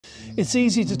It's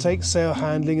easy to take sail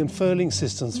handling and furling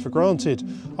systems for granted.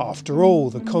 After all,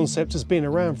 the concept has been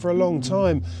around for a long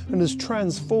time and has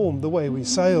transformed the way we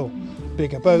sail.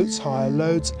 Bigger boats, higher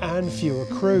loads and fewer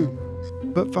crew.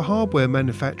 But for hardware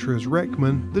manufacturers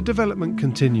Reckmann, the development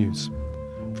continues.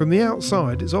 From the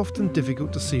outside, it's often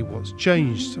difficult to see what's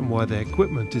changed and why their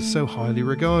equipment is so highly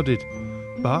regarded.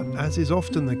 But, as is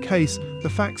often the case, the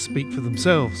facts speak for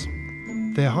themselves.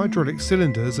 Their hydraulic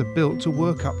cylinders are built to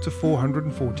work up to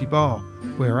 440 bar,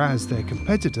 whereas their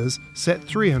competitors set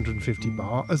 350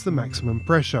 bar as the maximum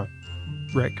pressure.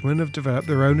 Reckmann have developed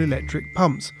their own electric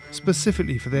pumps,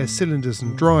 specifically for their cylinders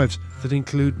and drives that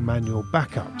include manual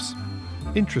backups.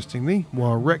 Interestingly,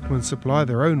 while Reckmann supply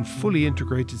their own fully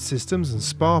integrated systems and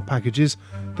spar packages,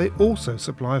 they also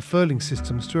supply furling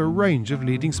systems to a range of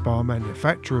leading spar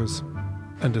manufacturers.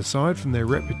 And aside from their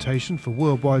reputation for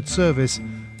worldwide service,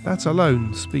 that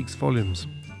alone speaks volumes.